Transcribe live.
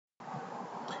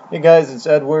Hey guys, it's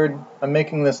Edward. I'm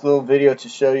making this little video to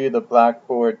show you the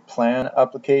Blackboard Plan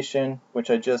application, which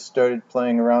I just started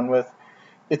playing around with.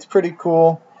 It's pretty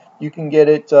cool. You can get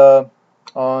it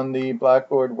on the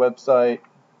Blackboard website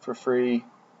for free,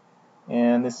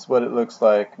 and this is what it looks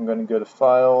like. I'm going to go to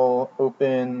File,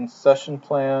 Open, Session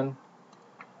Plan.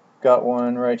 Got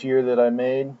one right here that I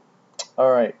made.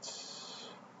 Alright,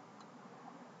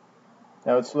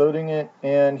 now it's loading it,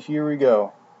 and here we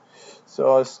go.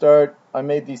 So I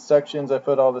made these sections, I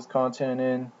put all this content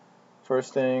in.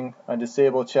 First thing, I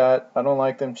disable chat. I don't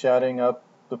like them chatting up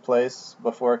the place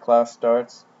before class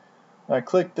starts. I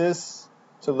click this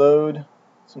to load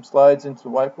some slides into the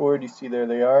whiteboard. You see there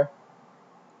they are.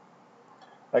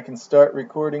 I can start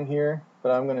recording here,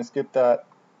 but I'm going to skip that.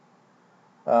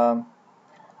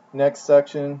 Next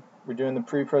section, we're doing the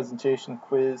pre-presentation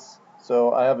quiz.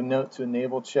 So I have a note to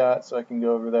enable chat, so I can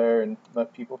go over there and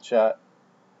let people chat.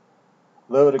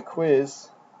 Load a quiz,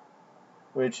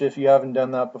 which if you haven't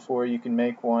done that before, you can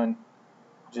make one.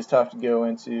 You just have to go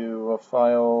into a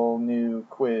file, new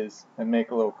quiz, and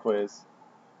make a little quiz.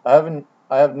 I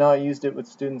have not used it with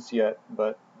students yet,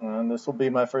 but this will be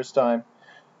my first time.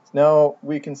 So now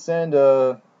we can send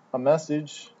a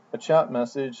message, a chat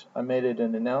message. I made it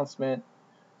an announcement,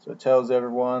 so it tells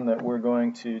everyone that we're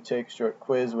going to take a short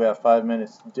quiz. We have 5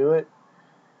 minutes to do it.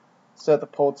 Set the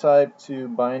poll type to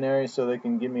binary so they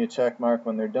can give me a check mark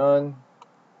when they're done.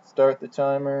 Start the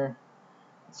timer.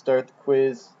 Start the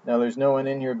quiz. Now there's no one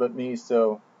in here but me,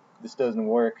 so this doesn't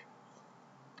work.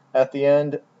 At the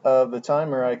end of the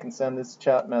timer, I can send this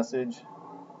chat message,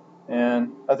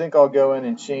 and I think I'll go in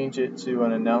and change it to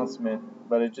an announcement,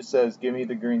 but it just says give me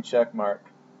the green check mark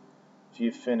if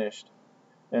you've finished.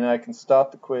 And I can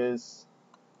stop the quiz,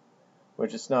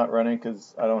 which it's not running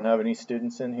because I don't have any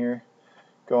students in here.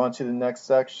 Go on to the next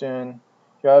section.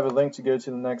 Here I have a link to go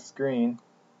to the next screen.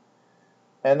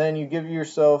 And then you give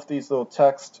yourself these little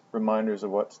text reminders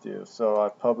of what to do. So I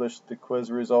published the quiz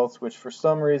results, which for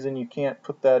some reason you can't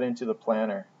put that into the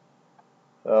planner.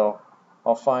 So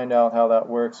I'll find out how that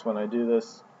works when I do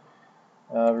this.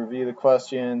 Review the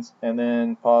questions and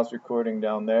then pause recording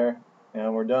down there,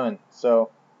 and we're done. So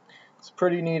it's a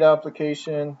pretty neat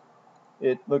application.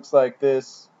 It looks like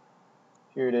this.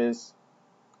 Here it is.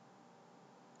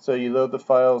 So you load the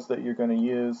files that you're going to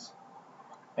use,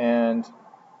 and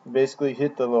you basically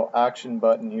hit the little action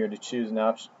button here to choose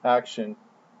an action,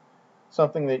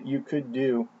 something that you could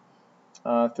do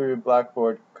through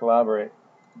Blackboard Collaborate.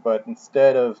 But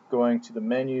instead of going to the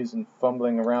menus and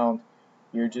fumbling around,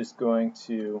 you're just going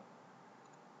to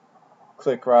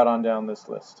click right on down this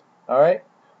list. Alright,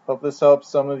 hope this helps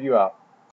some of you out.